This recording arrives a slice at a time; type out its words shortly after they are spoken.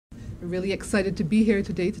Really excited to be here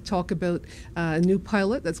today to talk about a new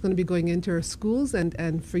pilot that's going to be going into our schools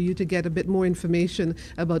and for you to get a bit more information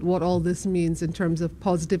about what all this means in terms of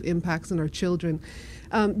positive impacts on our children.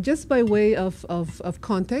 Just by way of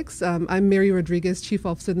context, I'm Mary Rodriguez, Chief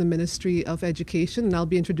Officer in the Ministry of Education, and I'll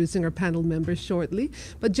be introducing our panel members shortly.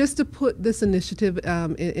 But just to put this initiative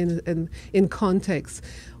in context,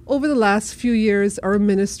 over the last few years, our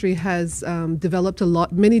ministry has developed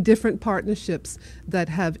many different partnerships that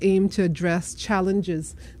have aimed to address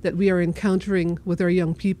challenges that we are encountering with our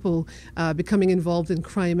young people becoming involved in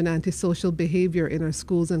crime and antisocial behavior in our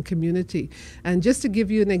schools and community. And just to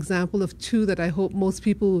give you an example of two that I hope most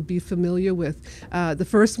people will be familiar with, the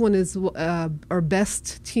first one is our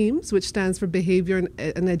BEST teams, which stands for Behavior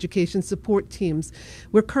and Education Support Teams.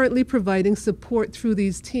 We're currently providing support through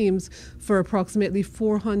these teams for approximately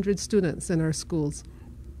 400 students in our schools.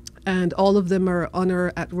 And all of them are on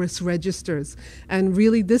our at-risk registers. And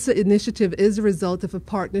really, this initiative is a result of a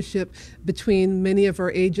partnership between many of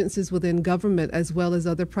our agencies within government as well as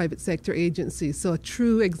other private sector agencies. So a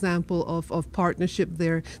true example of partnership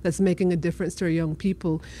there that's making a difference to our young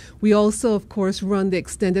people. We also, of course, run the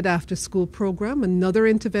Extended After School program, another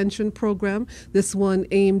intervention program, this one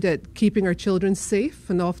aimed at keeping our children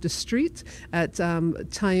safe and off the street at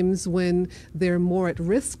times when they're more at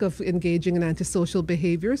risk of engaging in antisocial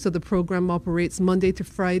behavior. So the program operates Monday to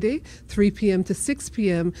Friday, 3 p.m. to 6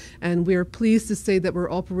 p.m., and we're pleased to say that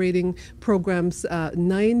we're operating programs,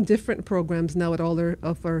 9 different programs now at all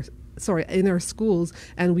in our schools,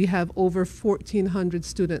 and we have over 1,400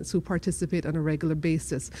 students who participate on a regular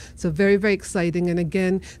basis. So very, very exciting. And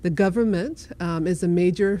again, the government is a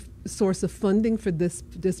major source of funding for this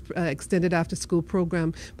extended after school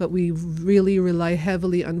program, but we really rely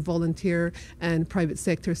heavily on volunteer and private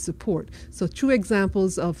sector support. So two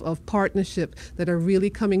examples of partnership that are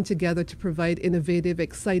really coming together to provide innovative,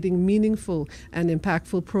 exciting, meaningful, and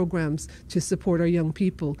impactful programs to support our young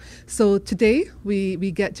people. So today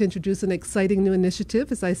we get to introduce an exciting new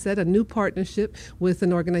initiative, as I said, a new partnership with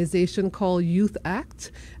an organization called Youth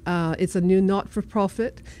Act. It's a new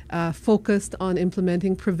not-for-profit focused on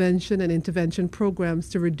implementing prevention and intervention programs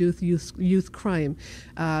to reduce youth crime.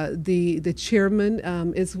 The chairman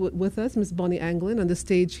is with us, Ms. Bonnie Anglin, on the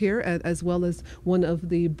stage here, as well as one of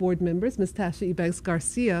the board members, Ms. Tasha Ibex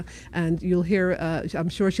Garcia, and you'll hear, I'm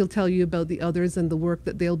sure she'll tell you about the others and the work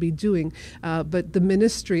that they'll be doing. But the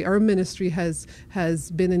ministry, our ministry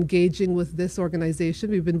has been engaging with this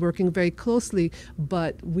organization. We've been working very closely,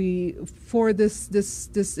 but for this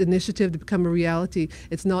initiative to become a reality,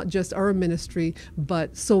 it's not just our ministry,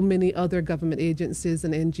 but so many other government agencies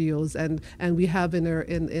and NGOs, and we have in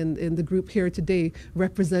the group here today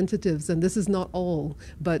representatives, and this is not all,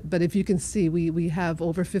 but if you can see, we have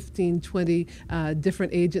over 15-20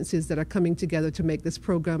 different agencies that are coming together to make this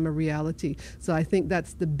program a reality. So I think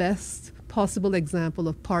that's the best possible example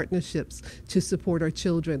of partnerships to support our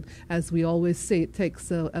children. As we always say, it takes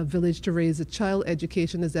a village to raise a child.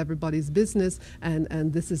 Education is everybody's business,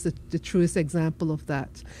 and this is the truest example of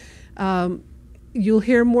that. You'll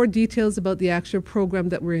hear more details about the actual program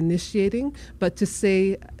that we're initiating, but to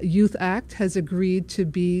say Youth Act has agreed to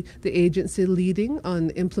be the agency leading on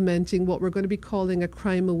implementing what we're going to be calling a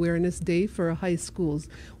Crime Awareness Day for our high schools.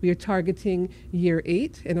 We are targeting year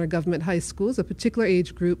 8 in our government high schools, a particular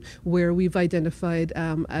age group where we've identified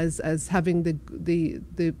as having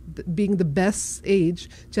being the best age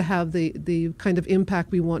to have the kind of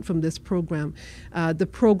impact we want from this program. The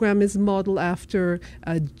program is modeled after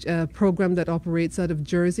a program that operates out of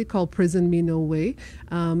Jersey called Prison Me No Way.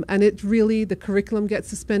 And it really, the curriculum gets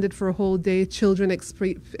suspended for a whole day. Children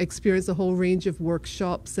experience a whole range of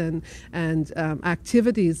workshops and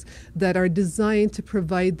activities that are designed to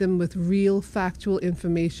provide them with real factual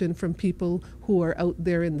information from people who are out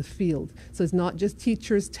there in the field. So it's not just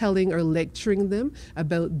teachers telling or lecturing them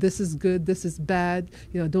about this is good, this is bad,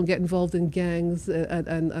 don't get involved in gangs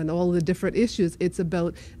and all the different issues. It's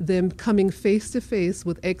about them coming face to face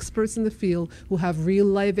with experts in the field who have real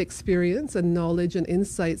life experience and knowledge and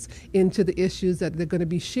insights into the issues that they're going to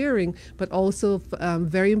be sharing, but also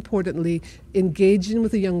very importantly, engaging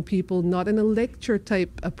with the young people, not in a lecture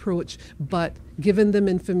type approach, but giving them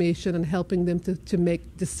information and helping them to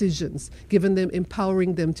make decisions,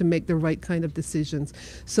 empowering them to make the right kind of decisions.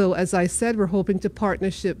 So as I said, we're hoping to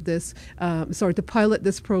to pilot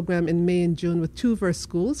this program in May and June with 2 of our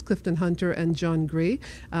schools, Clifton Hunter and John Gray.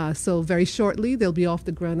 So very shortly, they'll be off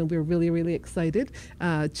the ground, and we're really, really excited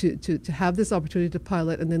to have this opportunity to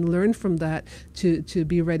pilot and then learn from that to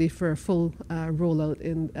be ready for a full rollout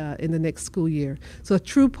in the next school year. So a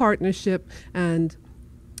true partnership, and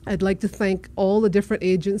I'd like to thank all the different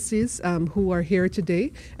agencies who are here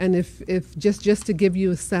today. And if just to give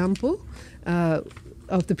you a sample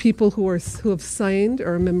of the people who have signed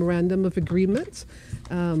our memorandum of agreement,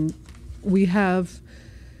 we have,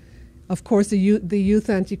 of course, the Youth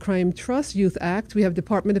Anti-Crime Trust, Youth Act. We have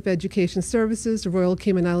Department of Education Services, the Royal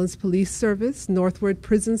Cayman Islands Police Service, Northward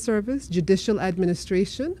Prison Service, Judicial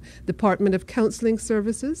Administration, Department of Counseling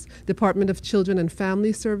Services, Department of Children and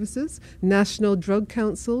Family Services, National Drug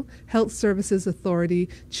Council, Health Services Authority,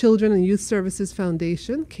 Children and Youth Services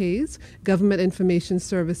Foundation, CAYS, Government Information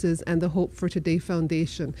Services, and the Hope for Today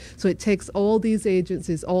Foundation. So it takes all these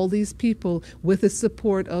agencies, all these people, with the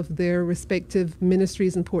support of their respective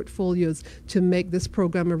ministries and portfolios to make this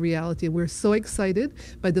program a reality. We're so excited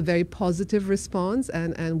by the very positive response,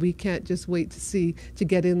 and we can't just wait to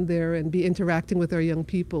get in there and be interacting with our young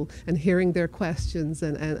people and hearing their questions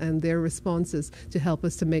and their responses to help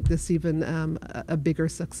us to make this even a bigger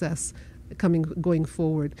success going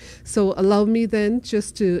forward. So allow me then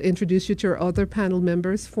just to introduce you to our other panel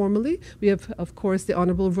members formally. We have, of course, the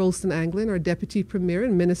Honourable Rolston Anglin, our Deputy Premier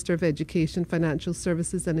and Minister of Education, Financial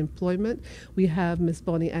Services and Employment. We have Ms.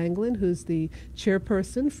 Bonnie Anglin, who's the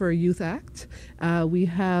Chairperson for Youth Act. We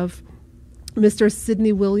have Mr.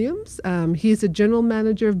 Sidney Williams. He's the General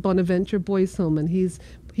Manager of Bonaventure Boys Home, and he's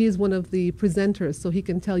one of the presenters, so he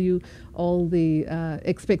can tell you all the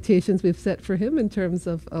expectations we've set for him in terms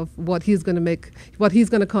of what he's going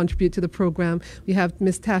to contribute to the program. We have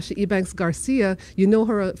Ms. Tasha Ebanks Garcia. You know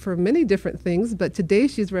her for many different things, but today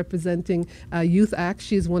she's representing Youth Act.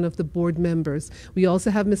 She's one of the board members. We also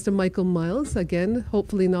have Mr. Michael Miles, again,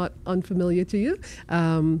 hopefully not unfamiliar to you.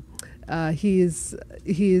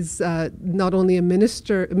 He's not only a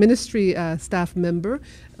ministry staff member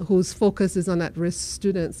whose focus is on at-risk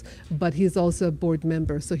students, but he's also a board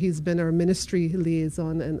member. So he's been our ministry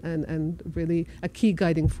liaison and really a key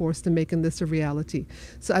guiding force to making this a reality.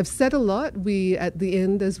 So I've said a lot. We, at the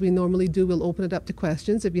end, as we normally do, we'll open it up to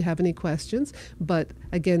questions if you have any questions. But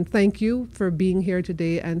again, thank you for being here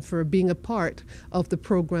today and for being a part of the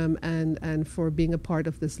program and for being a part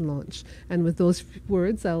of this launch. And with those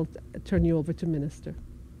words, I'll turn you over to Minister.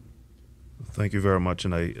 Thank you very much,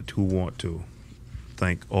 and I too want to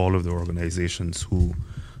thank all of the organizations who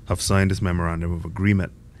have signed this memorandum of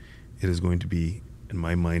agreement. It is going to be, in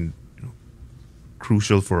my mind,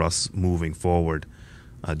 crucial for us moving forward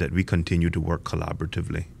that we continue to work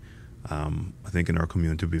collaboratively. I think in our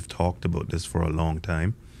community we've talked about this for a long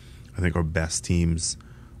time. I think our best teams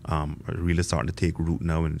are really starting to take root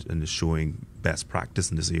now and is showing best practice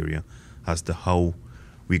in this area as to how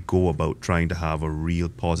we go about trying to have a real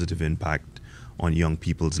positive impact on young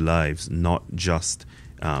people's lives, not just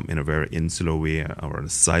in a very insular way or in a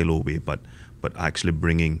silo way, but actually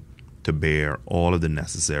bringing to bear all of the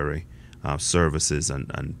necessary services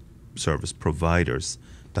and service providers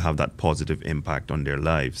to have that positive impact on their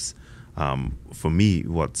lives. For me,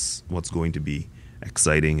 what's going to be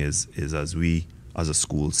exciting is as we, as a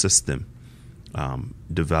school system,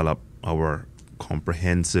 develop our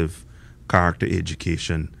comprehensive character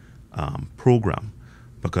education program,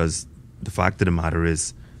 because the fact of the matter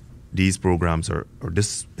is these programs or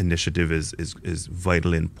this initiative is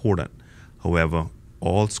vitally important. However,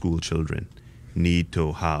 all school children need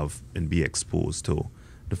to have and be exposed to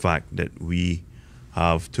the fact that we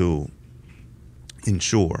have to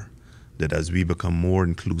ensure that as we become more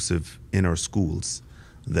inclusive in our schools,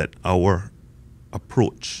 that our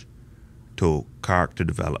approach to character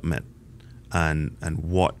development and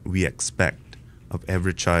what we expect of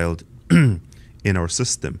every child in our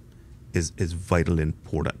system is vitally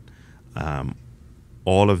important.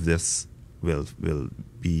 All of this will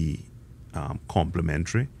be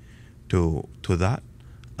complementary to that,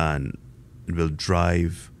 and it will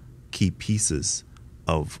drive key pieces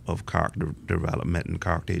of character development and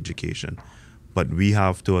character education. But we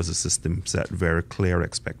have to, as a system, set very clear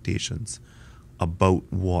expectations about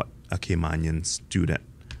what a Caymanian student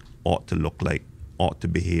ought to look like, ought to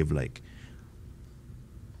behave like.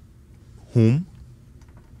 Home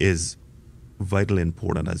is vitally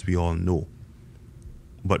important, as we all know,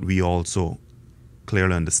 but we also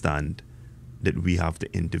clearly understand that we have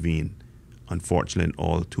to intervene. Unfortunately, in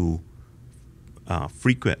all too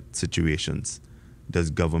frequent situations,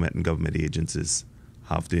 does government and government agencies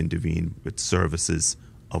have to intervene with services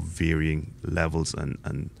of varying levels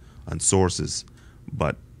and sources.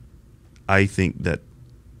 But I think that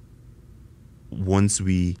once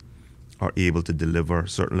we are able to deliver,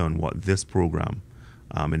 certainly on what this program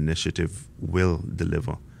initiative will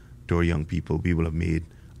deliver to our young people, we will have made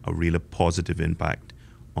a really positive impact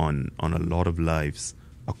on a lot of lives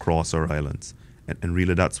across our islands. And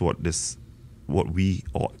really that's what what we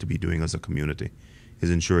ought to be doing as a community is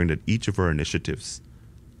ensuring that each of our initiatives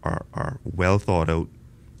are well thought out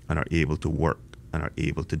and are able to work and are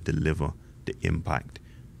able to deliver the impact.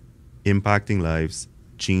 Impacting lives,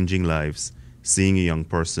 changing lives, seeing a young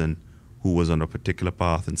person who was on a particular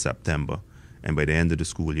path in September, and by the end of the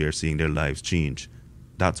school year seeing their lives change.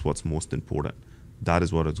 That's what's most important. That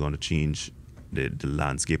is what is going to change the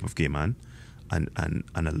landscape of Cayman and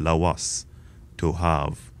allow us to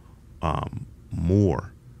have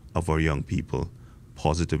more of our young people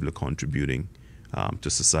positively contributing to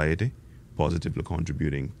society, positively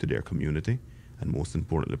contributing to their community, and most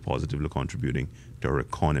importantly, positively contributing to our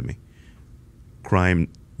economy. Crime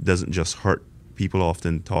doesn't just hurt. People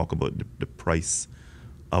often talk about the price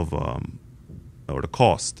of, or the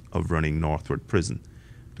cost of running Northwood Prison.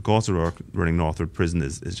 The cost of running Northwood Prison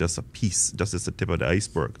is just a piece, just as the tip of the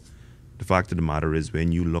iceberg. The fact of the matter is,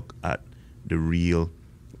 when you look at the real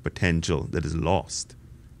potential that is lost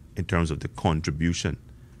in terms of the contribution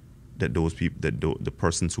that those people, the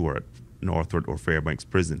persons who are at Northwood or Fairbanks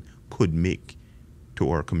Prison could make to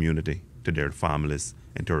our community, to their families,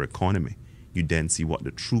 and to our economy, you then see what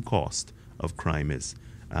the true cost of crime is.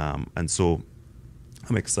 And so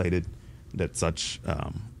I'm excited that such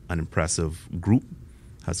an impressive group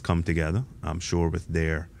has come together. I'm sure with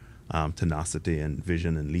their tenacity and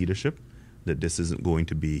vision and leadership, that this isn't going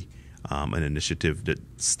to be an initiative that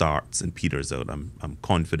starts and peters out. I'm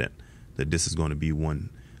confident that this is going to be one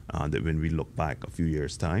that when we look back a few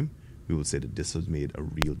years' time, we will say that this has made a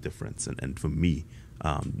real difference. And for me,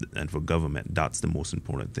 and for government, that's the most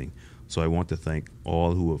important thing. So I want to thank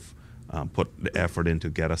all who have put the effort in to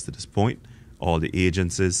get us to this point, all the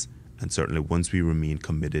agencies, and certainly once we remain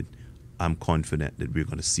committed, I'm confident that we're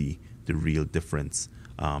going to see the real difference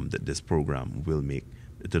that this program will make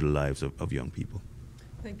to the lives of young people.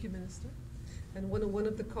 Thank you, Minister. And one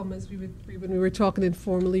of the comments when we were talking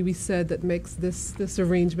informally, we said that makes this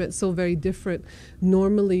arrangement so very different.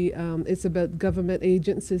 Normally, it's about government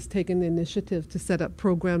agencies taking the initiative to set up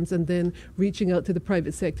programs and then reaching out to the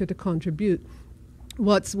private sector to contribute.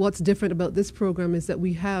 What's different about this program is that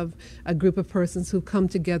we have a group of persons who come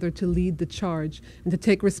together to lead the charge and to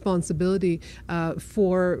take responsibility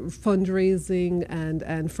for fundraising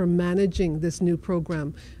and for managing this new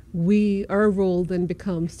program. Our role then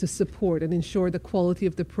becomes to support and ensure the quality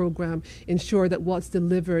of the program, ensure that what's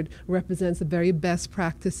delivered represents the very best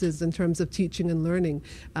practices in terms of teaching and learning,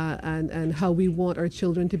 and how we want our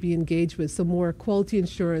children to be engaged with. So more quality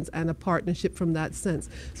assurance and a partnership from that sense.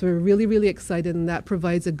 So we're really, really excited, and that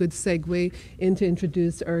provides a good segue into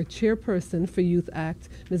introduce our chairperson for Youth Act,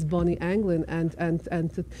 Ms. Bonnie Anglin.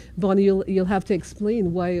 And Bonnie, you'll have to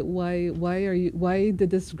explain why did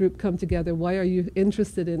this group come together? Why are you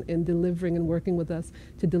interested in delivering and working with us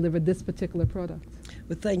to deliver this particular product?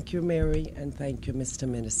 Well, thank you, Mary, and thank you, Mr.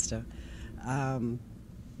 Minister.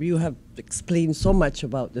 You have explained so much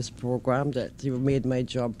about this program that you made my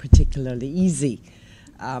job particularly easy.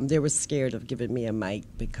 They were scared of giving me a mic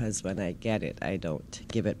because when I get it, I don't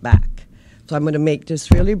give it back. So I'm going to make this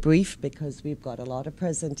really brief because we've got a lot of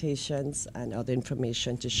presentations and other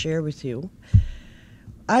information to share with you.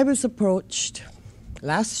 I was approached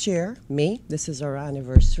last year, May, this is our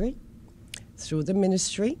anniversary, through the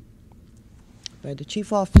ministry by the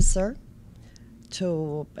chief officer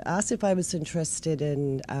to ask if I was interested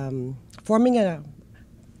in forming a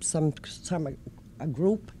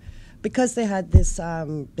group because they had this,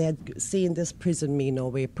 they had seen this Prison Me No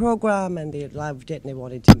Way program and they loved it and they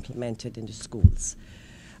wanted to implement it in the schools.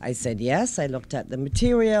 I said yes. I looked at the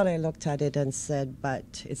material, I looked at it and said,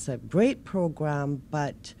 but it's a great program,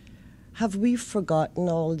 but have we forgotten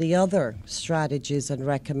all the other strategies and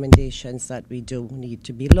recommendations that we do need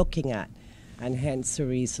to be looking at? And hence the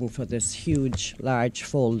reason for this huge, large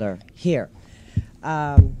folder here.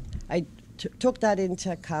 I took that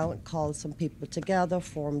into account, called some people together,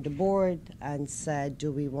 formed a board, and said,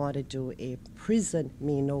 do we want to do a Prison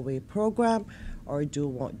Me No Way program, or do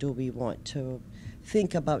we want to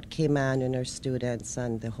think about Cayman and our students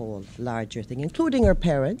and the whole larger thing, including our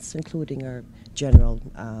parents, including our general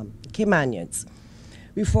Caymanians.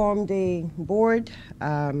 We formed a board.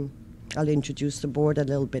 I'll introduce the board a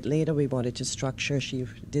little bit later. We wanted to structure, she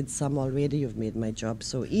did some already, you've made my job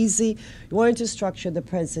so easy. We wanted to structure the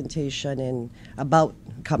presentation in about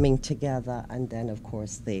coming together and then, of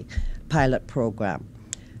course, the pilot program.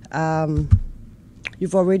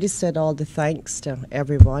 You've already said all the thanks to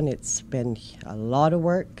everyone. It's been a lot of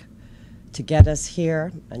work to get us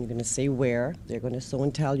here. And you're going to say where. They're going to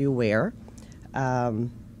soon tell you where. I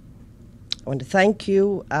want to thank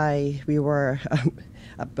you. We were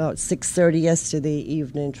about 6:30 yesterday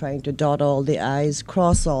evening, trying to dot all the I's,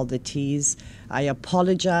 cross all the T's. I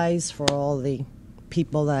apologize for all the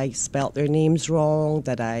people that I spelt their names wrong,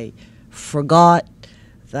 that I forgot,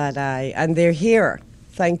 and they're here.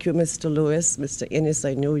 Thank you, Mr. Lewis. Mr. Innes,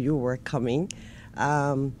 I knew you were coming.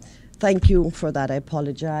 Thank you for that. I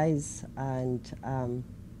apologize. And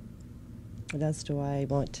what else do I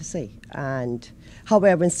want to say? And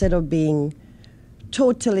however, instead of being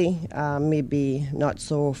totally maybe not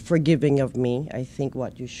so forgiving of me, I think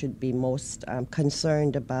what you should be most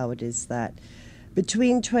concerned about is that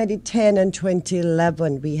between 2010 and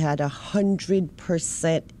 2011, we had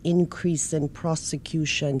 100% increase in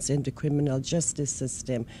prosecutions in the criminal justice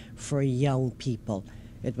system for young people.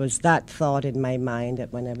 It was that thought in my mind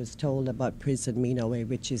that when I was told about Prison Meanaway,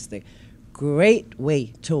 which is the great way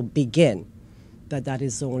to begin, that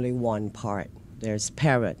is only one part. There's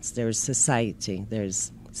parents, there's society,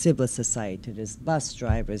 there's civil society, there's bus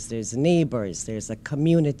drivers, there's neighbors, there's a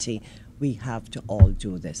community. We have to all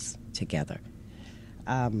do this together.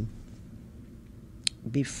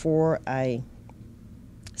 Before I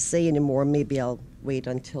say any more, maybe I'll wait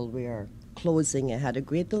until we are closing. I had a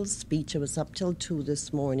great little speech. I was up till 2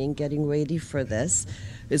 this morning getting ready for this.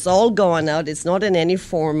 It's all gone out. It's not in any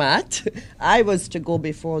format. I was to go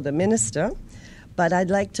before the minister. But I'd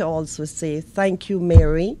like to also say thank you,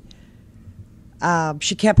 Mary.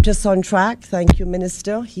 She kept us on track. Thank you,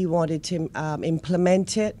 Minister. He wanted to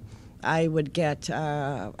implement it. I would get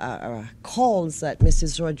calls that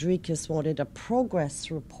Mrs. Rodriguez wanted a progress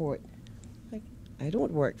report. I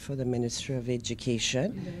don't work for the Ministry of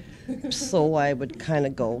Education, so I would kind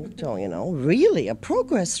of go, really, a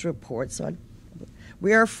progress report? So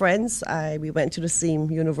we are friends. We went to the same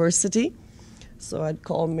university, so I'd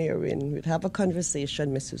call Mary and we'd have a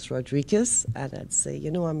conversation, Mrs. Rodriguez, and I'd say,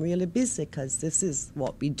 I'm really busy because this is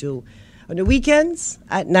what we do on the weekends,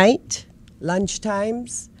 at night, lunch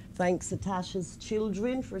times. Thanks to Tasha's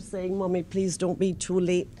children for saying, Mommy, please don't be too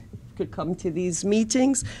late. You could come to these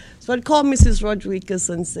meetings. So I'd call Mrs. Rodriguez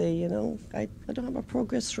and say, I don't have a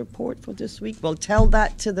progress report for this week. Well, tell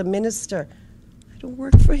that to the minister. I don't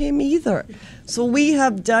work for him either. So we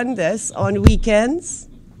have done this on weekends,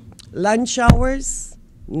 lunch hours,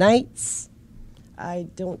 nights. I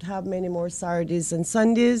don't have many more Saturdays and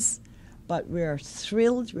Sundays, but we're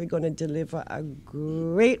thrilled. We're going to deliver a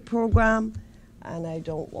great program. And I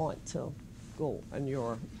don't want to go on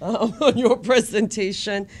your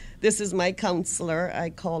presentation. This is my counselor. I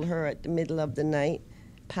call her at the middle of the night.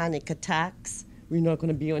 Panic attacks. We're not going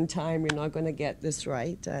to be on time. We're not going to get this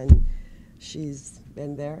right. And she's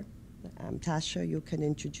been there. Tasha, you can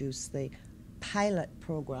introduce the pilot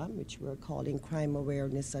program, which we're calling Crime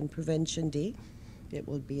Awareness and Prevention Day. It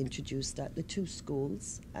will be introduced at the 2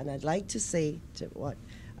 schools. And I'd like to say to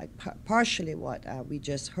partially what we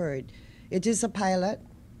just heard. It is a pilot,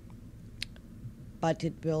 but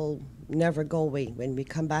it will never go away. When we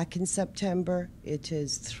come back in September, it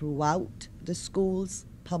is throughout the schools,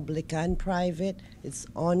 public and private. It's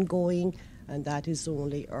ongoing, and that is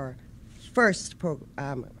only our first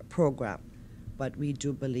program. But we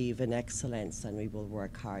do believe in excellence, and we will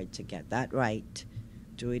work hard to get that right,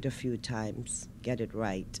 do it a few times, get it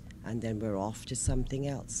right, and then we're off to something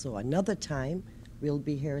else. So another time, we'll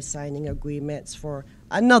be here signing agreements for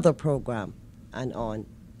another program, and on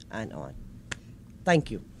and on.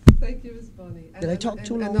 Thank you. Thank you, Ms. Bonnie. Did I talk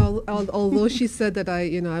too long? And although she said that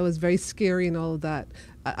I was very scary and all of that,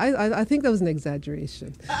 I think that was an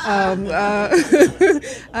exaggeration. I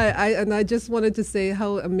just wanted to say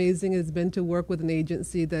how amazing it's been to work with an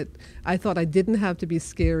agency that I thought I didn't have to be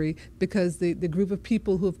scary, because the group of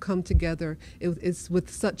people who have come together is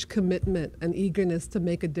with such commitment and eagerness to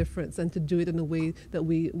make a difference and to do it in a way that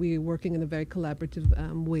we are working in a very collaborative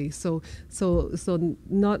way. So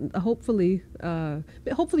not hopefully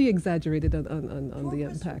exaggerated on the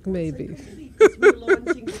impact, maybe.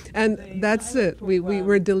 And that's it.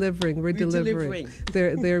 We're delivering. We're delivering.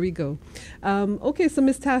 There we go. Okay, so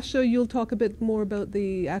Ms. Tasha, you'll talk a bit more about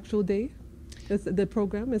the actual day, the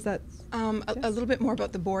program. Is that yes? A little bit more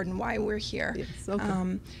about the board and why we're here. Yes.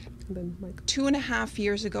 Okay. 2.5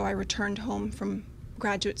 years ago, I returned home from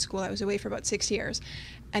graduate school. I was away for about 6 years,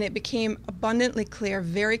 and it became abundantly clear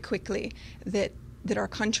very quickly that our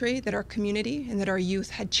country, that our community, and that our youth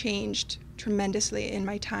had changed tremendously in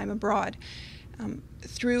my time abroad.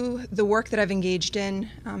 Through the work that I've engaged in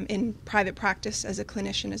private practice as a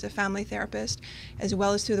clinician, as a family therapist, as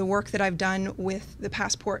well as through the work that I've done with the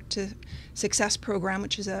Passport to Success program,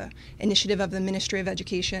 which is an initiative of the Ministry of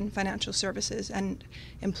Education, Financial Services, and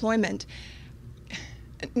Employment.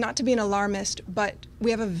 Not to be an alarmist, but we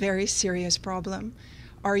have a very serious problem.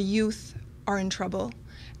 Our youth are in trouble.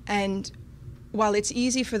 And while it's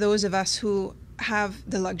easy for those of us who have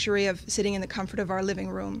the luxury of sitting in the comfort of our living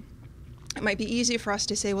room, it might be easy for us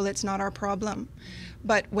to say, well, it's not our problem.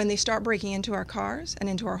 But when they start breaking into our cars and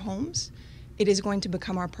into our homes, it is going to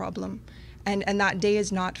become our problem. And that day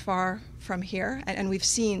is not far from here, and we've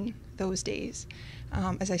seen those days,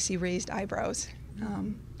 as I see raised eyebrows.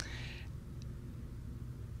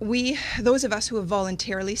 Those of us who have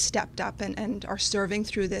voluntarily stepped up and are serving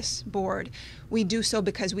through this board, we do so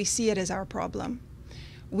because we see it as our problem.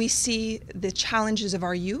 We see the challenges of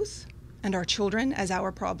our youth and our children as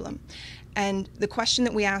our problem. And the question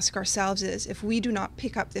that we ask ourselves is, if we do not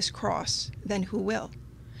pick up this cross, then who will?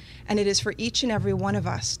 And it is for each and every one of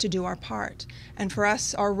us to do our part. And for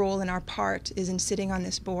us, our role and our part is in sitting on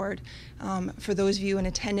this board. For those of you in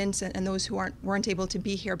attendance and those who weren't able to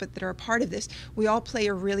be here but that are a part of this, we all play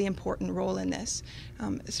a really important role in this.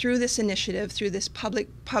 Through this initiative, through this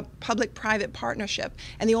public-private partnership,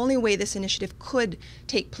 and the only way this initiative could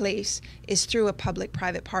take place is through a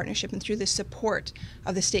public-private partnership and through the support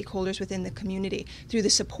of the stakeholders within the community, through the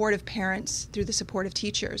support of parents, through the support of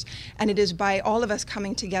teachers. And it is by all of us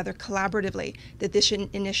coming together collaboratively that this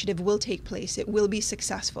initiative will take place. It will be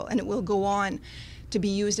successful, and it will go on to be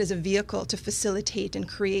used as a vehicle to facilitate and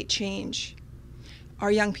create change.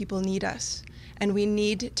 Our young people need us, and we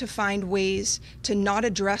need to find ways to not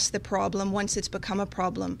address the problem once it's become a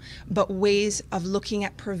problem, but ways of looking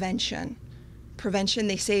at prevention. Prevention,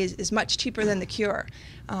 they say, is much cheaper than the cure.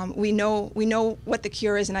 We know what the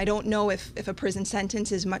cure is, and I don't know if a prison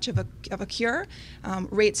sentence is much of a cure.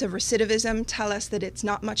 Rates of recidivism tell us that it's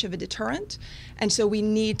not much of a deterrent, and so we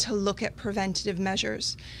need to look at preventative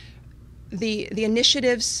measures. The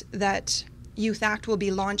initiatives that Youth Act will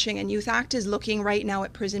be launching, and Youth Act is looking right now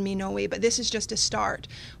at Prison Me No Way, but this is just a start.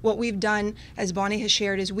 What we've done, as Bonnie has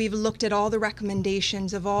shared, is we've looked at all the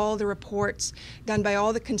recommendations of all the reports done by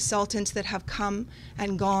all the consultants that have come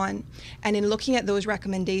and gone, and in looking at those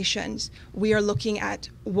recommendations, we are looking at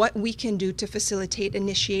what we can do to facilitate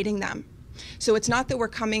initiating them. So it's not that we're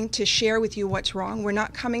coming to share with you what's wrong. We're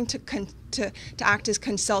not coming to act as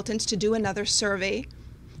consultants to do another survey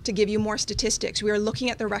to give you more statistics. We are looking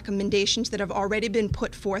at the recommendations that have already been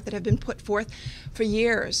put forth, that have been put forth for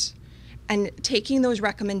years, and taking those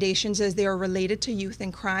recommendations as they are related to youth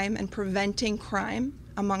and crime and preventing crime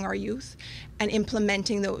among our youth and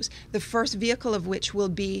implementing those. The first vehicle of which will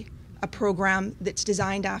be a program that's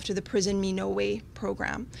designed after the Prison Me No Way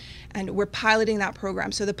program. And we're piloting that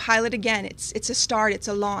program. So the pilot, again, it's a start, it's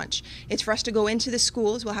a launch. It's for us to go into the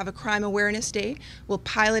schools. We'll have a crime awareness day. We'll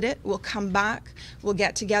pilot it. We'll come back. We'll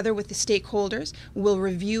get together with the stakeholders. We'll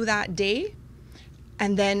review that day.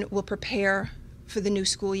 And then we'll prepare for the new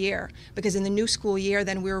school year. Because in the new school year,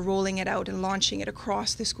 then we're rolling it out and launching it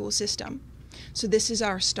across the school system. So this is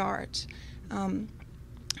our start.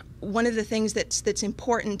 One of the things that's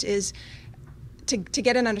important is to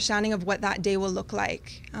get an understanding of what that day will look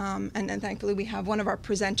like. And thankfully we have one of our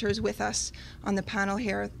presenters with us on the panel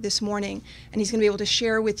here this morning, and he's going to be able to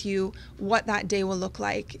share with you what that day will look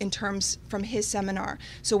like in terms from his seminar.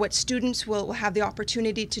 So what students will have the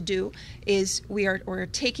opportunity to do is we're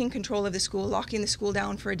taking control of the school, locking the school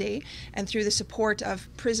down for a day, and through the support of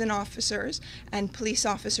prison officers and police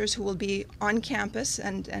officers who will be on campus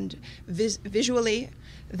and visually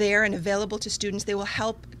there and available to students, they will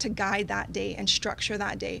help to guide that day and structure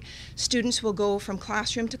that day. Students will go from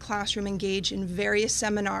classroom to classroom, engage in various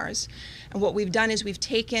seminars. And what we've done is we've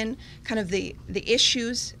taken kind of the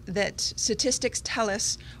issues that statistics tell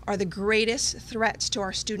us are the greatest threats to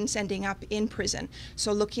our students ending up in prison.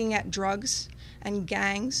 So looking at drugs and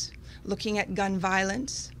gangs, looking at gun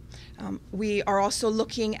violence. We are also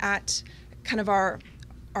looking at kind of our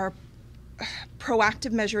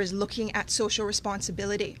proactive measure is looking at social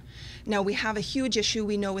responsibility. Now, we have a huge issue,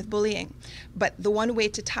 we know, with bullying, but the one way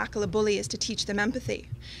to tackle a bully is to teach them empathy.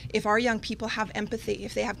 If our young people have empathy,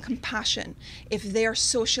 if they have compassion, if they are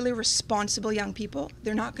socially responsible young people,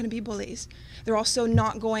 they're not going to be bullies. They're also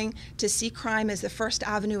not going to see crime as the first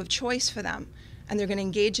avenue of choice for them, and they're going to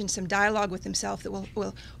engage in some dialogue with themselves that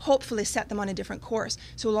will hopefully set them on a different course.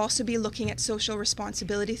 So we'll also be looking at social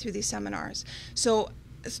responsibility through these seminars. So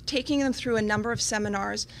taking them through a number of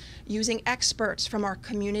seminars, using experts from our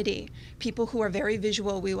community, people who are very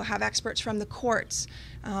visual. We will have experts from the courts.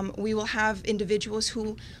 We will have individuals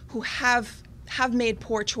who have have made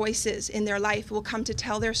poor choices in their life will come to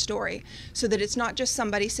tell their story, so that it's not just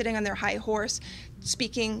somebody sitting on their high horse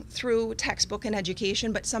speaking through textbook and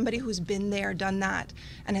education, but somebody who's been there, done that,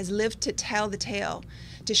 and has lived to tell the tale,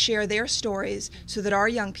 to share their stories, so that our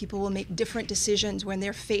young people will make different decisions when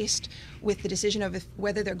they're faced with the decision of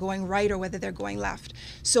whether they're going right or whether they're going left.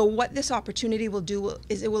 So what this opportunity will do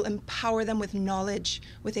is it will empower them with knowledge,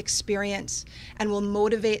 with experience, and will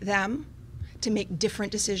motivate them to make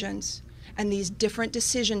different decisions. And these different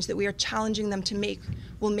decisions that we are challenging them to make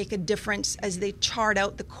will make a difference as they chart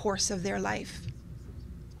out the course of their life.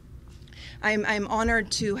 I'm honored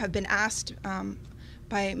to have been asked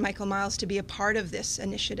by Michael Miles to be a part of this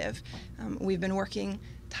initiative. We've been working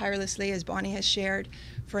tirelessly, as Bonnie has shared,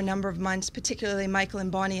 for a number of months. Particularly Michael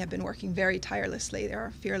and Bonnie have been working very tirelessly. They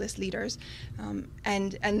are fearless leaders.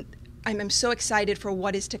 And I'm so excited for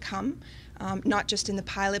what is to come, not just in the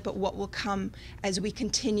pilot, but what will come as we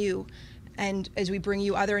continue and as we bring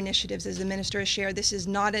you other initiatives. As the Minister has shared, this is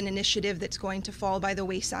not an initiative that's going to fall by the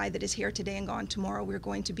wayside, that is here today and gone tomorrow. We're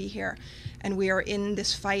going to be here, and we are in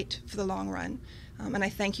this fight for the long run. And I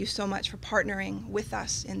thank you so much for partnering with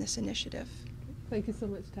us in this initiative. Thank you so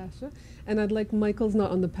much, Tasha. And I'd like, Michael's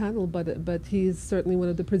not on the panel, but he's certainly one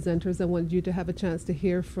of the presenters. I wanted you to have a chance to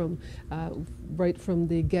hear from, right from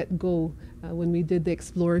the get-go, when we did the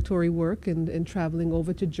exploratory work and traveling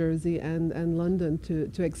over to Jersey and London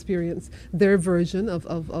to experience their version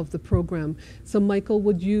of the program. So Michael,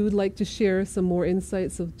 would you like to share some more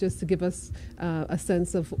insights, just to give us a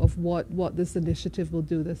sense of what this initiative will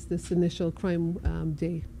do, this initial crime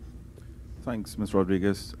day? Thanks, Ms.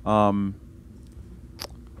 Rodriguez.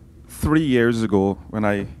 3 years ago, when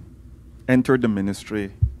I entered the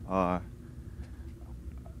ministry,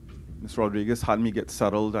 Ms. Rodriguez had me get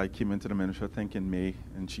settled. I came into the ministry, I think, in May,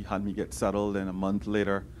 and she had me get settled. And a month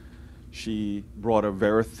later, she brought a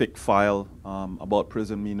very thick file about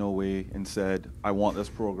Prison Me No Way and said, I want this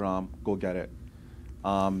program, go get it.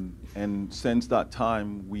 And since that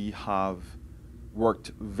time, we have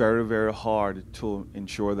worked very, very hard to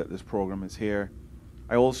ensure that this program is here.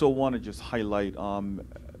 I also want to just highlight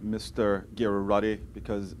Mr. Gary Ruddy,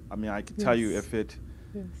 because I mean, I could tell you, if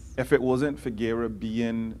it wasn't for Gary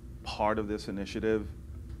being part of this initiative,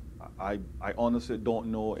 I honestly don't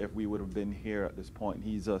know if we would have been here at this point.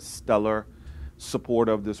 He's a stellar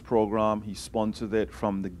supporter of this program. He sponsored it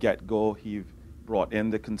from the get-go. He brought in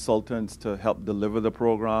the consultants to help deliver the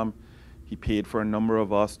program. He paid for a number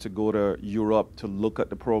of us to go to Europe to look at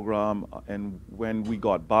the program, and when we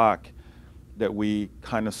got back, that we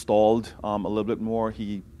kind of stalled a little bit more.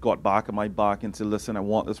 He got back at my back and said, listen, I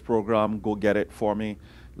want this program, go get it for me.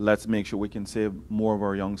 Let's make sure we can save more of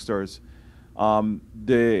our youngsters.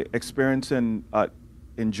 The experience in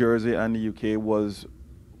Jersey and the UK was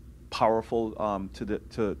powerful,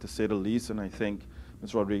 to say the least, and I think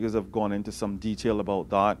Ms. Rodriguez have gone into some detail about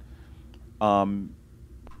that.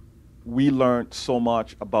 We learned so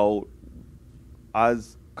much about,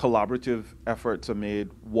 as collaborative efforts are made,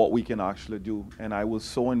 what we can actually do. And I was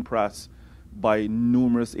so impressed by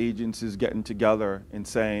numerous agencies getting together and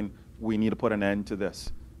saying, we need to put an end to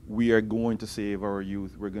this. We are going to save our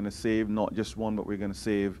youth. We're going to save not just one, but we're going to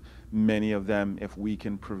save many of them if we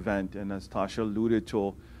can prevent. And as Tasha alluded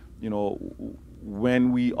to, you know,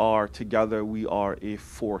 when we are together, we are a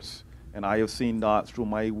force. And I have seen that through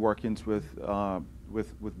my workings with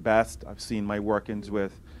BEST. I've seen my workings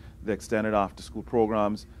with the extended after-school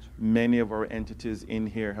programs. Many of our entities in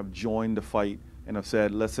here have joined the fight and have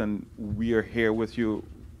said, listen, we are here with you.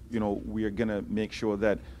 You know, we are going to make sure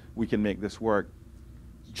that we can make this work.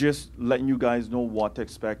 Just letting you guys know what to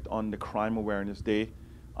expect on the Crime Awareness Day.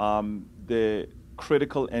 The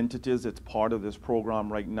critical entities that's part of this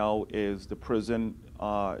program right now is the prison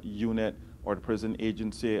unit, or the prison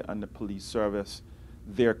agency, and the police service.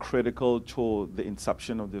 They're critical to the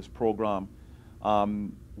inception of this program.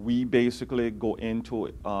 We basically go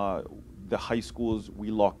into the high schools. We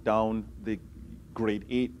lock down the grade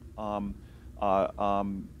 8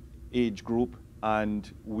 age group,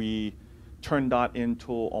 and we turn that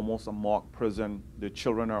into almost a mock prison. The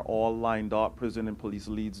children are all lined up. Prison and police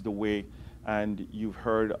leads the way. And you've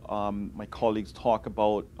heard my colleagues talk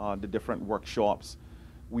about the different workshops.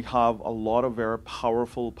 We have a lot of very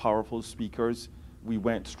powerful speakers. We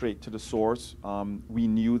went straight to the source. We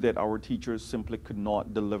knew that our teachers simply could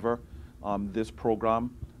not deliver this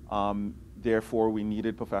program. Therefore, we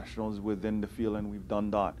needed professionals within the field, and we've done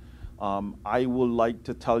that. I would like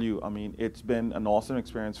to tell you, I mean, it's been an awesome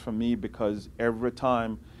experience for me, because every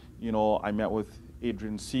time, you know, I met with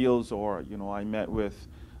Adrian Seals, or, you know, I met with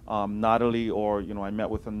Natalie, or, you know, I met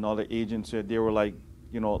with another agency, they were like,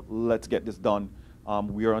 you know, let's get this done.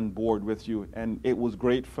 We are on board with you. And it was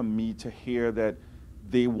great for me to hear that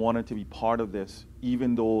they wanted to be part of this,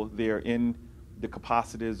 even though they're in the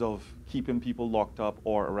capacities of keeping people locked up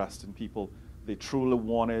or arresting people. They truly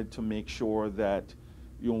wanted to make sure that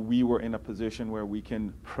we were in a position where we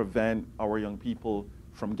can prevent our young people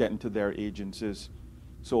from getting to their agencies.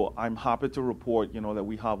 So I'm happy to report, that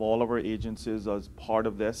we have all of our agencies as part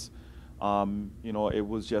of this. It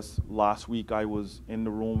was just last week I was in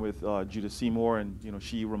the room with Judith Seymour, and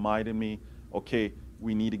she reminded me, okay,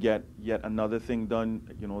 we need to get yet another thing done.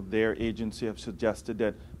 Their agency have suggested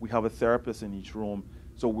that we have a therapist in each room,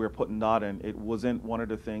 so we're putting that in. It wasn't one of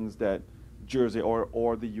the things that Jersey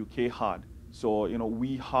or the UK had. So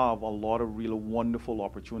we have a lot of really wonderful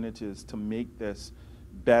opportunities to make this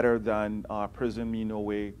better than Prison Me No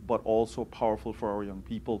Way, but also powerful for our young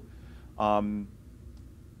people.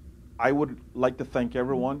 I would like to thank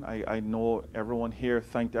everyone. I know everyone here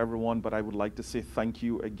thanked everyone, but I would like to say thank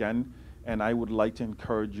you again, and I would like to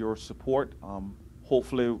encourage your support.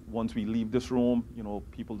 Hopefully, once we leave this room,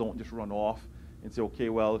 people don't just run off and say, okay,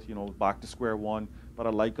 well, back to square one. But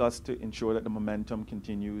I'd like us to ensure that the momentum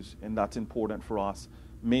continues, and that's important for us.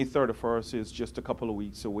 May 31st is just a couple of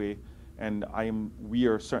weeks away, and we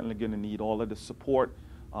are certainly going to need all of the support,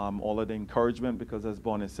 all of the encouragement, because as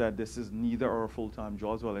Bonnie said, this is neither our full-time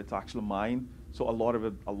jobs, well, it's actually mine. So a lot of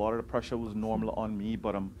the pressure was normal on me,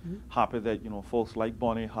 but I'm happy that folks like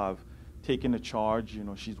Bonnie have taken the charge.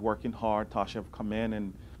 She's working hard. Tasha have come in,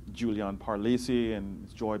 and Julianne Parlacy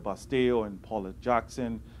and Joy Basteo and Paula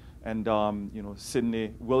Jackson, and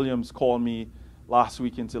Sydney Williams called me last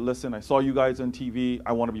week and said, listen, I saw you guys on TV.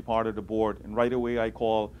 I want to be part of the board. And right away I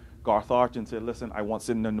called Garth Arch and said, listen, I want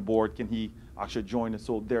Sydney on the board. Can he actually join us?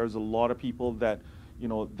 So there's a lot of people that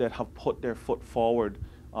that have put their foot forward,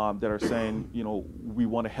 that are saying, we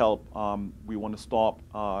want to help. We want to stop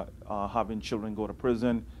having children go to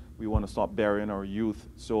prison. We want to stop burying our youth.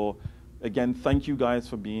 So again, thank you guys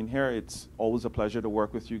for being here. It's always a pleasure to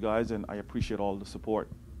work with you guys, and I appreciate all the support.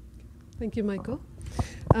 Thank you, Michael.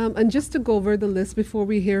 And just to go over the list before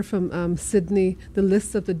we hear from Sydney, the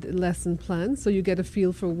list of the lesson plans, so you get a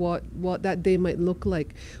feel for what that day might look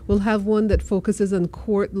like. We'll have one that focuses on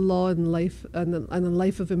court, law, and life, and a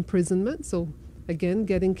life of imprisonment. So again,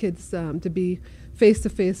 getting kids to be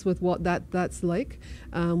face-to-face with what that's like.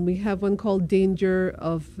 We have one called Dangers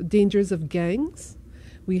of Gangs.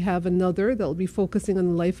 We have another that will be focusing on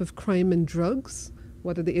the life of crime and drugs.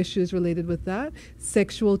 What are the issues related with that?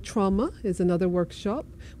 Sexual trauma is another workshop.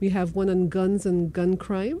 We have one on guns and gun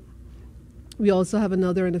crime. We also have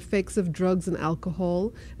another on effects of drugs and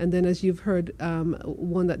alcohol. And then, as you've heard,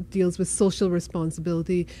 one that deals with social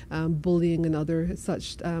responsibility, bullying, and other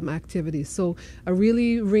such activities. So a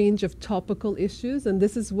really range of topical issues. And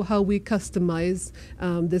this is how we customize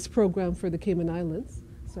this program for the Cayman Islands.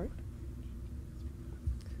 Sorry.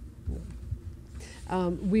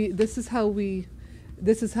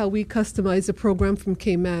 This is how we customize the program from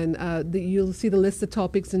Cayman. You'll see the list of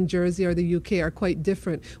topics in Jersey or the UK are quite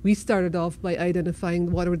different. We started off by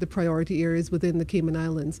identifying what are the priority areas within the Cayman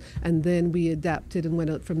Islands, and then we adapted and went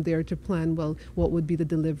out from there to plan, well, what would be the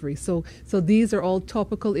delivery. So these are all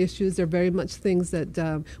topical issues. They're very much things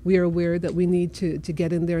that we are aware that we need to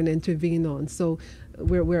get in there and intervene on. So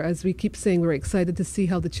we're, as we keep saying, we're excited to see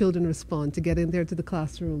how the children respond, to get in there to the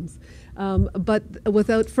classrooms. But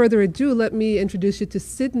without further ado, let me introduce you to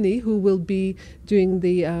Sydney, who will be doing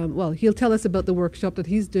the, he'll tell us about the workshop that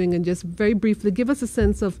he's doing, and just very briefly give us a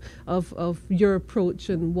sense of your approach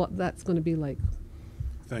and what that's going to be like.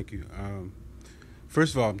 Thank you.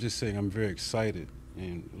 First of all, I'm just saying I'm very excited,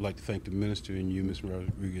 and I'd like to thank the minister and you, Ms.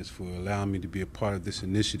 Rodriguez, for allowing me to be a part of this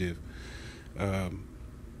initiative.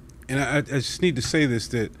 And I just need to say this,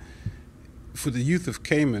 that for the youth of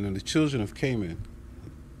Cayman and the children of Cayman,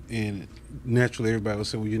 and naturally everybody will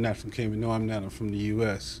say, well, you're not from Cayman. No, I'm not. I'm from the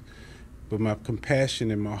U.S. But my compassion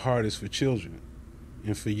and my heart is for children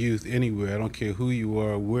and for youth anywhere. I don't care who you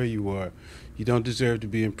are or where you are. You don't deserve to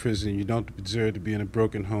be in prison. You don't deserve to be in a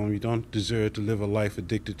broken home. You don't deserve to live a life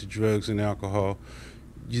addicted to drugs and alcohol.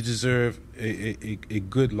 You deserve a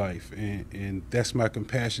good life, and that's my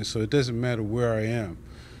compassion. So it doesn't matter where I am.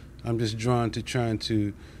 I'm just drawn to trying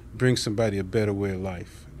to bring somebody a better way of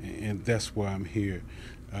life, and that's why I'm here.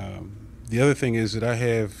 The other thing is that I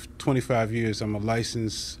have 25 years. I'm a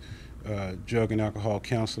licensed drug and alcohol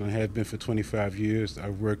counselor and have been for 25 years.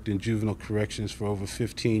 I've worked in juvenile corrections for over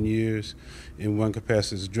 15 years in one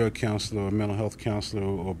capacity as a drug counselor or mental health counselor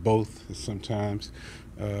or both sometimes.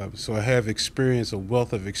 So I have experience, a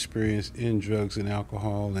wealth of experience in drugs and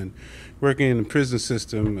alcohol, and working in the prison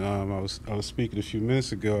system. I was speaking a few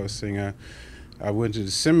minutes ago. I was saying I went to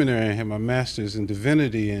the seminary and had my master's in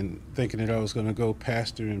divinity, and thinking that I was going to go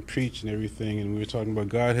pastor and preach and everything. And we were talking about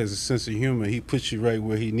God has a sense of humor. He puts you right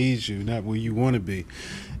where he needs you, not where you want to be.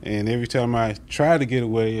 And every time I try to get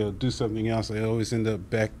away or do something else, I always end up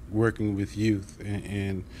back working with youth,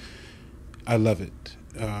 and I love it.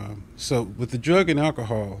 So with the drug and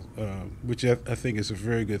alcohol, which I think is a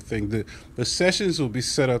very good thing, the sessions will be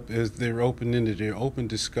set up as they're open-ended, they're open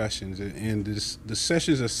discussions, and the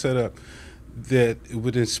sessions are set up that it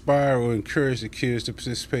would inspire or encourage the kids to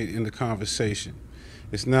participate in the conversation.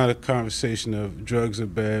 It's not a conversation of drugs are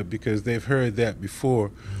bad because they've heard that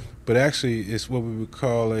before, but actually it's what we would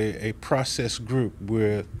call a process group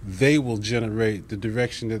where they will generate the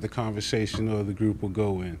direction that the conversation or the group will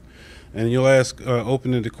go in. And you'll ask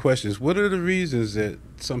open-ended questions. What are the reasons that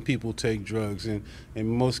some people take drugs? And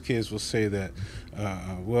most kids will say that,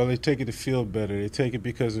 well, they take it to feel better. They take it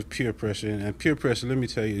because of peer pressure. And peer pressure, let me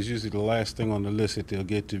tell you, is usually the last thing on the list that they'll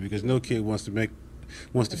get to, because no kid wants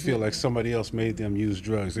to feel like somebody else made them use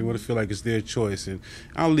drugs. They want to feel like it's their choice. And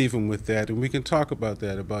I'll leave them with that. And we can talk about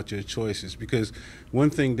that, about your choices. Because one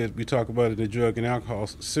thing that we talk about in the drug and alcohol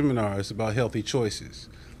seminar is about healthy choices.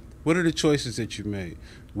 What are the choices that you made?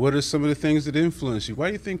 What are some of the things that influence you? Why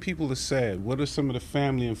do you think people are sad? What are some of the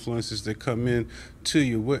family influences that come in to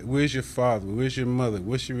you? Where's your father? Where's your mother?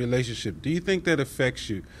 What's your relationship? Do you think that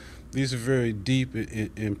affects you? These are very deep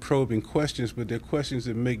and probing questions, but they're questions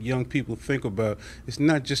that make young people think about. It's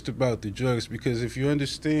not just about the drugs, because if you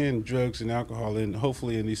understand drugs and alcohol, and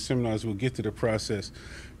hopefully in these seminars we'll get to the process,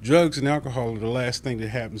 drugs and alcohol are the last thing that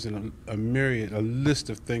happens in a list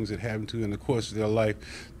of things that happen to in the course of their life.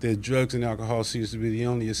 That drugs and alcohol seems to be the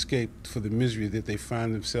only escape for the misery that they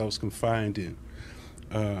find themselves confined in.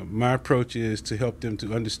 My approach is to help them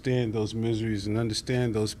to understand those miseries and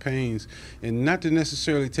understand those pains, and not to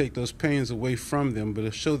necessarily take those pains away from them, but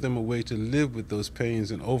to show them a way to live with those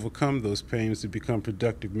pains and overcome those pains to become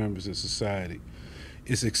productive members of society.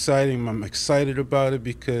 It's exciting. I'm excited about it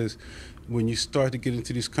because when you start to get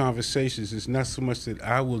into these conversations, it's not so much that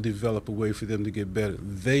I will develop a way for them to get better.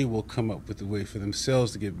 They will come up with a way for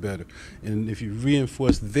themselves to get better. And if you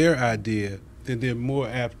reinforce their idea, then they're more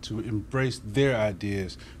apt to embrace their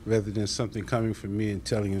ideas rather than something coming from me and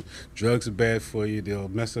telling you drugs are bad for you, they'll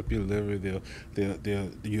mess up your liver,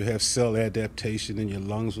 you have cell adaptation and your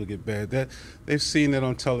lungs will get bad. That they've seen that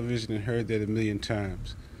on television and heard that a million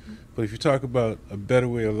times. But if you talk about a better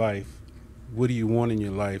way of life, what do you want in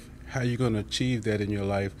your life? How are you going to achieve that in your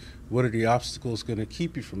life? What are the obstacles going to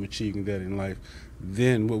keep you from achieving that in life?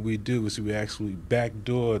 Then what we do is we actually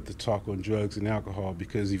backdoor the talk on drugs and alcohol,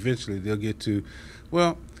 because eventually they'll get to,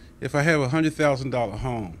 well, if I have a $100,000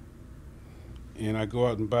 home and I go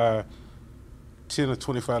out and buy $10 or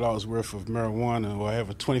 $25 worth of marijuana, or I have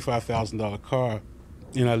a $25,000 car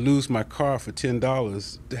and I lose my car for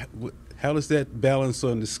 $10, how does that balance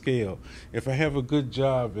on the scale? If I have a good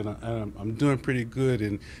job and I'm doing pretty good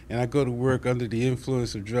and I go to work under the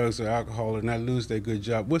influence of drugs or alcohol and I lose that good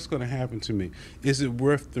job, what's going to happen to me? Is it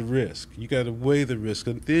worth the risk? You got to weigh the risk,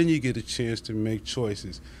 and then you get a chance to make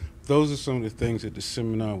choices. Those are some of the things that the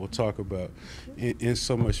seminar will talk about, and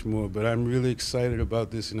so much more. But I'm really excited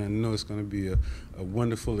about this, and I know it's going to be a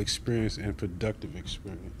wonderful experience and productive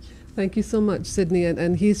experience. Thank you so much, Sydney.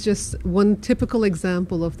 And he's just one typical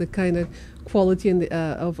example of the kind of quality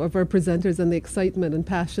of our presenters and the excitement and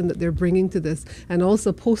passion that they're bringing to this, and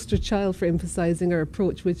also poster child for emphasizing our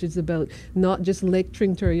approach, which is about not just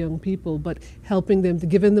lecturing to our young people, but helping them,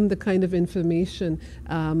 giving them the kind of information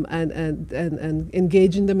and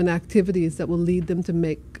engaging them in activities that will lead them to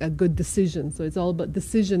make a good decision. So it's all about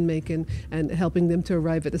decision making and helping them to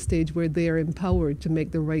arrive at a stage where they are empowered to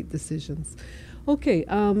make the right decisions. Okay,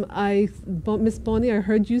 Miss Bonnie, I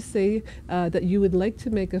heard you say that you would like to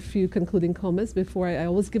make a few concluding comments before I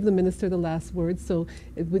always give the minister the last word. So,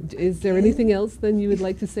 is there anything else then you would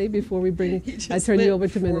like to say before we I turn you over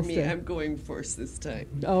to Minister? Me. I'm going first this time.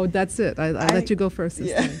 Oh, that's it. I let you go first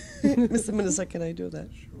this time. Mr. Minister, can I do that?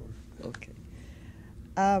 Sure. Okay.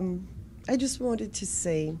 I just wanted to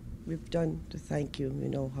say to thank you. You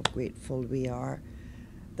know how grateful we are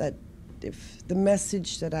that if the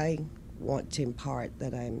message that I want to impart,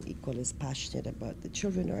 that I'm equally as passionate about the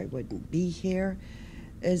children, or I wouldn't be here,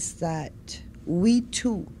 is that we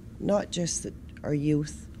too, not just our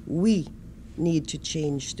youth, we need to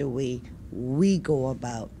change the way we go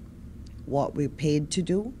about what we're paid to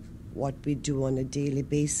do, what we do on a daily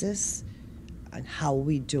basis, and how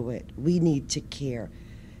we do it. We need to care.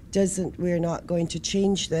 We're not going to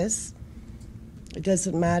change this. It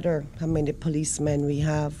doesn't matter how many policemen we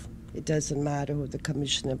have. It doesn't matter who the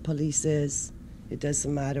commissioner of police is. It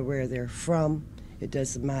doesn't matter where they're from. It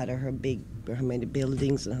doesn't matter how big how many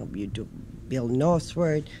buildings and how you do build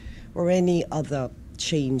northward or any other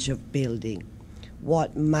change of building.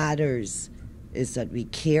 What matters is that we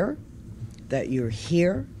care, that you're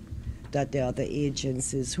here, that there are other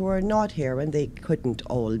agencies who are not here, and they couldn't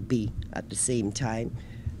all be at the same time,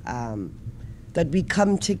 that we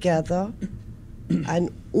come together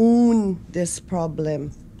and own this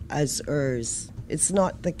problem as ours. It's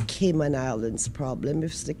not the Cayman Islands problem.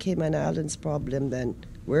 If it's the Cayman Islands problem, then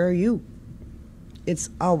where are you? It's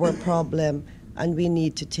our problem, and we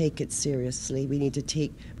need to take it seriously. We need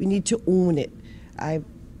to own it. I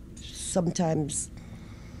sometimes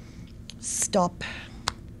stop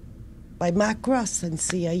by Macross and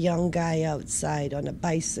see a young guy outside on a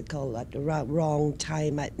bicycle at the wrong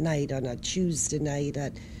time at night on a Tuesday night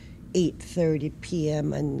at 8:30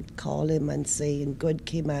 p.m. and call him and say in good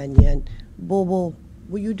Caymanian, Bobo,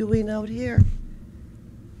 what you doing out here?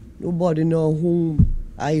 Nobody know home.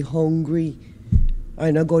 I hungry.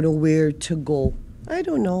 I not going to where to go. I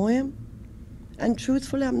don't know him. And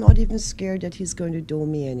truthfully, I'm not even scared that he's going to do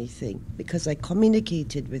me anything because I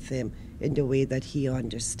communicated with him in the way that he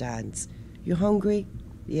understands. You hungry?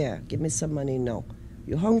 Yeah, give me some money now.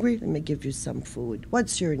 You hungry? Let me give you some food.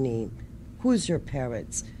 What's your name? Who's your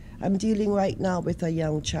parents? I'm dealing right now with a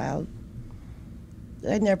young child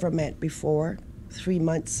that I never met before. 3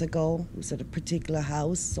 months ago, I was at a particular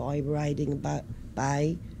house, saw him riding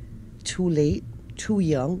by, too late, too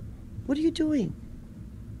young. What are you doing?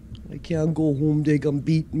 I can't go home, they gonna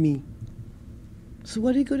beat me. So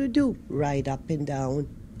what are you gonna do? Ride up and down.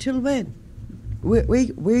 Till when? Where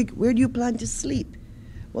do you plan to sleep?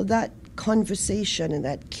 Well, that conversation and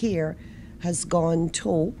that care has gone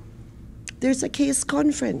to, there's a case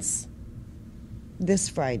conference this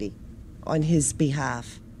Friday on his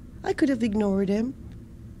behalf. I could have ignored him,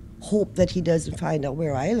 hope that he doesn't find out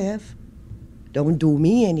where I live. Don't do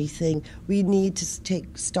me anything. We need to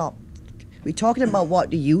stop. We're talking about what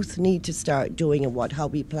the youth need to start doing and how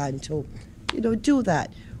we plan to, do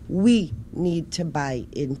that. We need to buy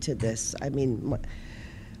into this. I mean,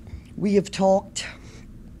 we have talked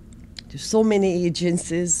to so many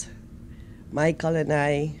agencies. Michael and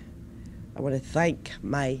I want to thank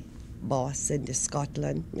my boss in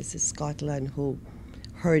Scotland, Mrs. Scotland, who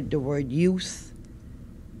heard the word youth,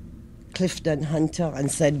 Clifton Hunter, and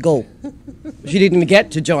said, go. She didn't get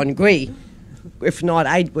to John Gray. If not,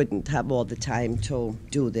 I wouldn't have all the time to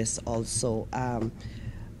do this also.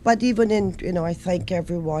 But even in, I thank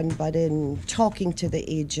everyone, but in talking to the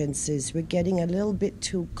agencies, we're getting a little bit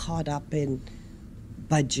too caught up in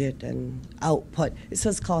budget and output. It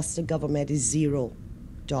says cost of government is $0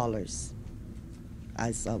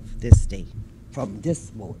 as of this day, from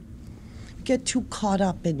this moment. Get too caught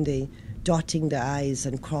up in the dotting the I's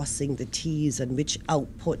and crossing the T's and which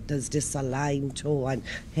output does this align to, and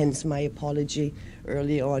hence my apology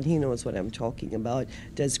early on. He knows what I'm talking about.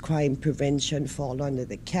 Does crime prevention fall under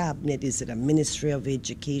the cabinet? Is it a Ministry of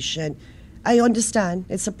Education? I understand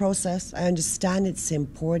it's a process. I understand it's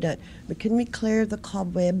important. But can we clear the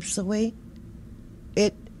cobwebs away?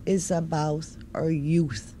 It is about our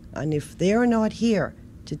youth. And if they're not here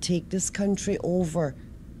to take this country over,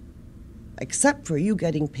 except for you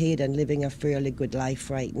getting paid and living a fairly good life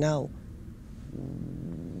right now,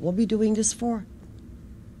 what are we doing this for?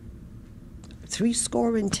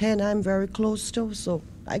 70 I'm very close to, so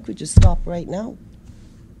I could just stop right now.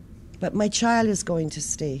 But my child is going to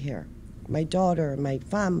stay here. My daughter, my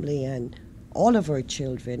family, and all of our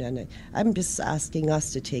children. And I'm just asking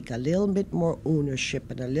us to take a little bit more ownership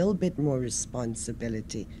and a little bit more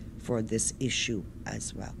responsibility for this issue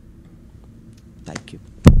as well. Thank you.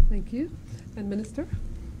 Thank you. And Minister,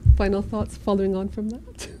 final thoughts following on from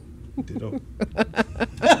that? Ditto.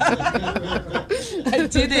 I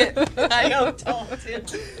did it. I out-talked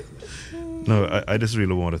it. No, I just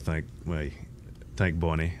really want to thank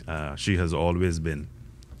Bonnie. She has always been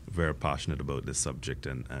very passionate about this subject,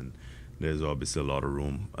 and there's obviously a lot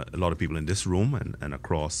of people in this room and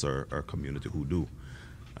across our community who do.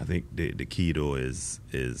 I think the key though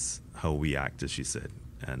is how we act, as she said,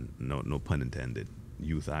 and no pun intended.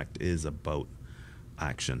 Youth Act is about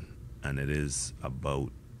action, and it is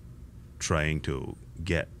about trying to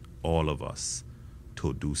get all of us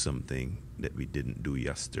to do something that we didn't do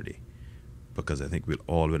yesterday. Because I think we'll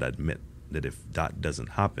all would admit that if that doesn't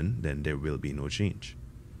happen, then there will be no change.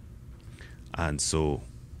 And so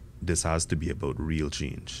this has to be about real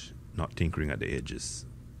change, not tinkering at the edges,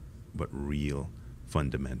 but real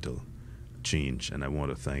fundamental change. And I want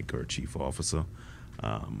to thank our chief officer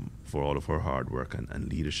for all of her hard work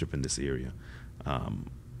and leadership in this area.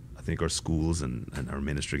 I think our schools and our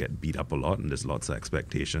ministry get beat up a lot, and there's lots of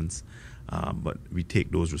expectations. But we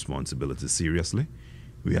take those responsibilities seriously.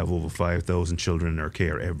 We have over 5,000 children in our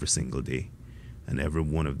care every single day, and every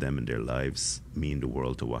one of them in their lives mean the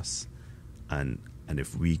world to us. And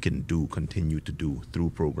if we can continue to do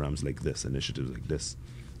through programs like this, initiatives like this,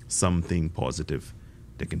 something positive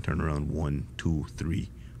that can turn around 1, 2, 3,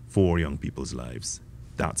 4 young people's lives,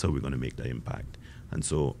 that's how we're going to make the impact. And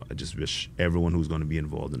so I just wish everyone who's going to be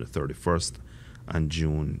involved in the 31st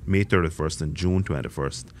and May 31st and June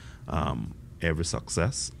 21st, every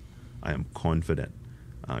success. I am confident.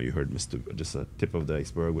 You heard just a tip of the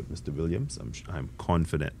iceberg with Mr. Williams. I'm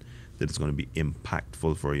confident that it's going to be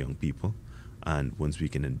impactful for young people. And once we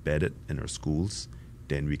can embed it in our schools,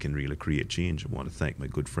 then we can really create change. I want to thank my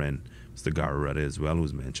good friend, Mr. Garavetta, as well, who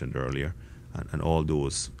was mentioned earlier, and all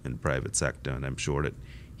those in the private sector. And I'm sure that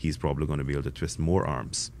he's probably going to be able to twist more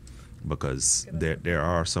arms, because there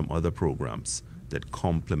are some other programs that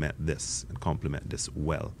complement this and complement this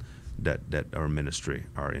well, that our ministry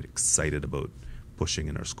are excited about pushing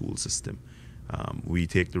in our school system. We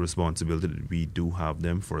take the responsibility that we do have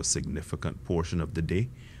them for a significant portion of the day,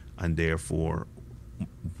 and therefore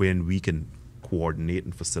when we can coordinate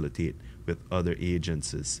and facilitate with other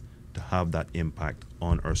agencies to have that impact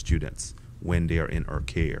on our students when they are in our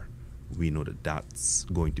care, we know that that's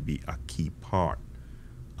going to be a key part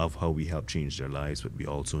of how we help change their lives. But we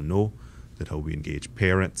also know that how we engage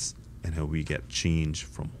parents and how we get change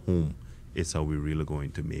from home is how we're really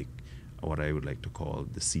going to make what I would like to call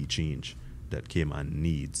the sea change that Cayman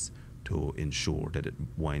needs to ensure that it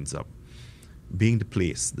winds up being the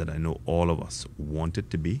place that I know all of us want it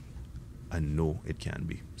to be and know it can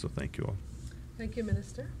be. So thank you all. Thank you,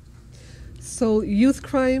 Minister. So youth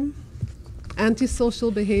crime, antisocial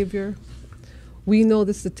behavior, we know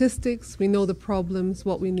the statistics, we know the problems.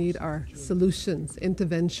 What we need are solutions,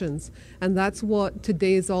 interventions, and that's what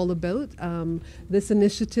today is all about. This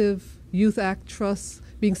initiative, Youth Act Trust,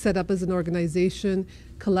 being set up as an organization,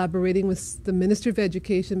 collaborating with the Ministry of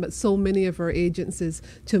Education, but so many of our agencies,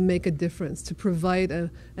 to make a difference, to provide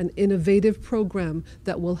an innovative program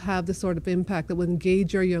that will have the sort of impact that will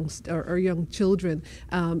engage our young children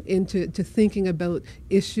into thinking about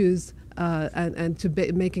issues and to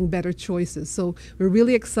making better choices. So we're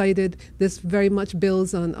really excited. This very much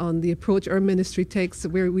builds on the approach our ministry takes,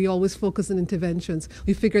 where we always focus on interventions.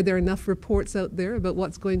 We figure there are enough reports out there about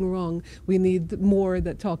what's going wrong. We need more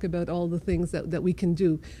that talk about all the things that we can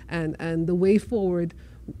do. And the way forward,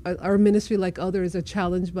 our ministry, like others, are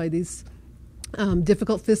challenged by these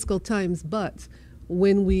difficult fiscal times, but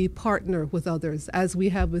when we partner with others, as we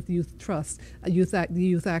have with Youth Trust, the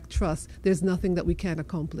Youth Act Trust, there's nothing that we can't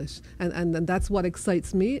accomplish. And that's what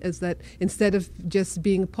excites me, is that instead of just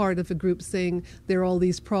being part of a group saying there are all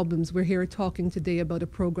these problems, we're here talking today about a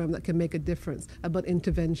program that can make a difference, about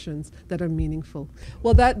interventions that are meaningful.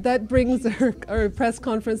 Well, that brings our press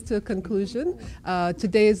conference to a conclusion.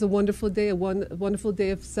 Today is a wonderful day, a wonderful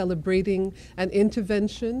day of celebrating an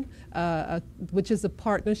intervention, which is a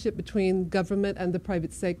partnership between government and the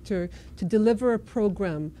private sector to deliver a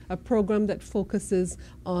program that focuses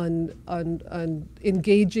on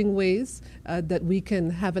engaging ways that we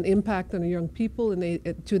can have an impact on our young people and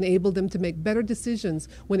to enable them to make better decisions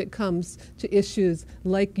when it comes to issues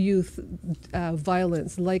like youth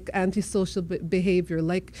violence, like antisocial behavior,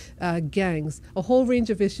 like gangs, a whole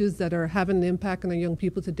range of issues that are having an impact on our young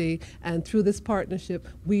people today. And through this partnership,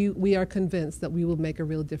 we are convinced that we will make a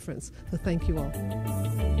real difference. So thank you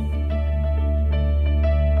all.